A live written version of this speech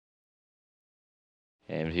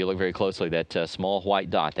And if you look very closely, that small white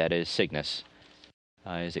dot, that is Cygnus.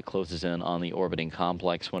 As it closes in on the orbiting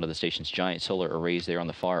complex, one of the station's giant solar arrays there on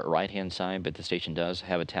the far right-hand side, but the station does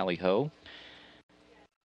have a tally-ho.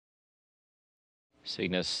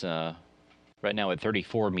 Cygnus right now at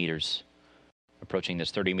 34 meters, approaching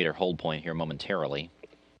this 30-meter hold point here momentarily.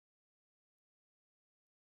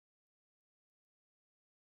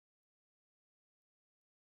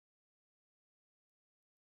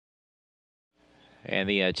 And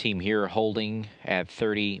the team here holding at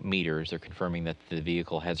 30 meters. They're confirming that the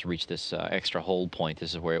vehicle has reached this extra hold point.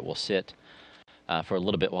 This is where it will sit for a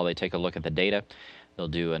little bit while they take a look at the data. They'll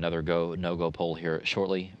do another go, no-go poll here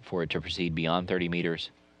shortly for it to proceed beyond 30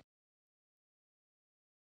 meters.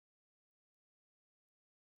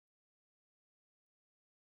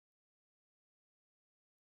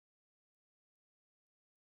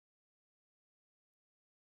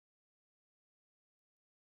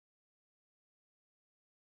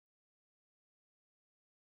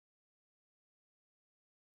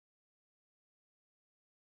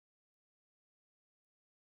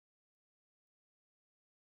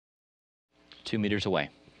 Two meters away.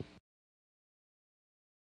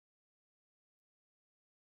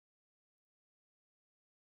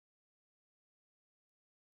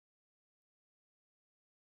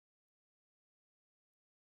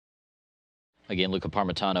 Again, Luca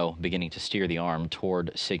Parmitano beginning to steer the arm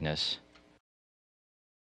toward Cygnus.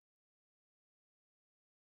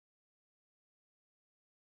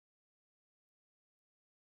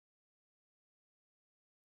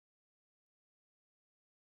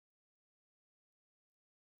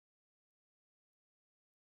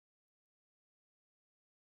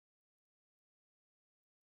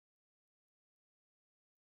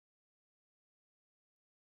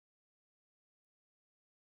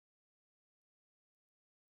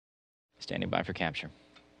 Standing by for capture.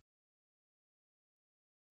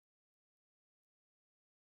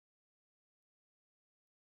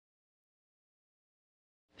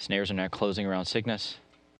 Snares are now closing around Cygnus.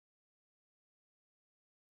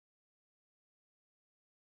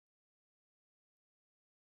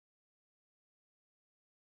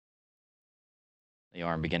 The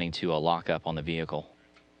arm beginning to lock up on the vehicle.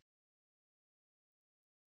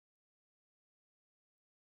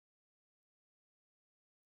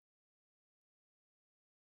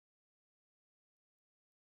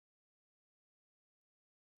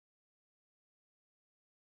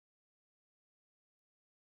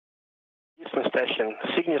 Houston station,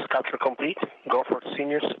 Cygnus capture complete. Go for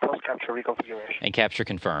Cygnus post-capture reconfiguration. And capture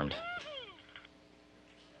confirmed.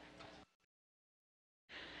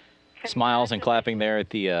 Smiles and clapping there at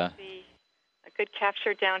the... A good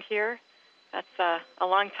capture down here. That's a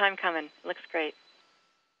long time coming. Looks great.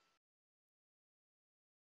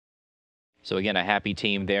 So again, a happy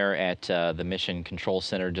team there at the Mission Control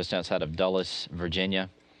Center just outside of Dulles, Virginia,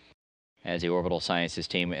 as the Orbital Sciences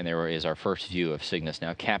team. And there is our first view of Cygnus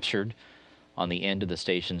now captured on the end of the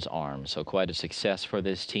station's arm. So quite a success for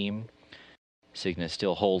this team. Cygnus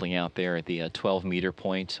still holding out there at the 12-meter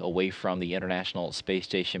point away from the International Space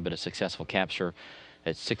Station, but a successful capture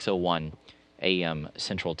at 6:01 a.m.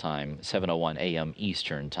 Central Time, 7:01 a.m.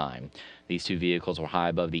 Eastern Time. These two vehicles were high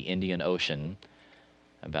above the Indian Ocean,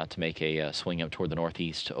 about to make a swing up toward the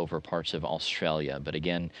northeast over parts of Australia. But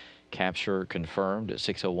again, capture confirmed at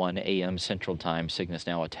 6:01 a.m. Central Time. Cygnus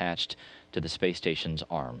now attached to the space station's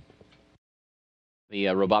arm. The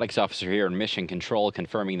robotics officer here in Mission Control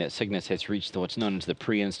confirming that Cygnus has reached what's known as the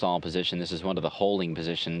pre-install position. This is one of the holding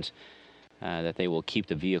positions that they will keep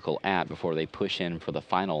the vehicle at before they push in for the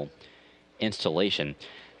final installation.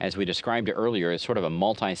 As we described earlier, it's sort of a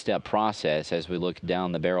multi-step process as we look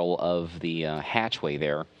down the barrel of the hatchway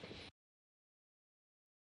there.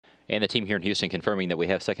 And the team here in Houston confirming that we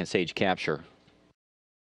have second stage capture.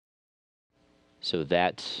 So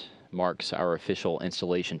that marks our official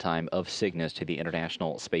installation time of Cygnus to the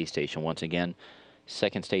International Space Station. Once again,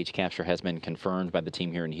 second stage capture has been confirmed by the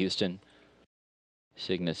team here in Houston.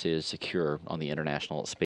 Cygnus is secure on the International Space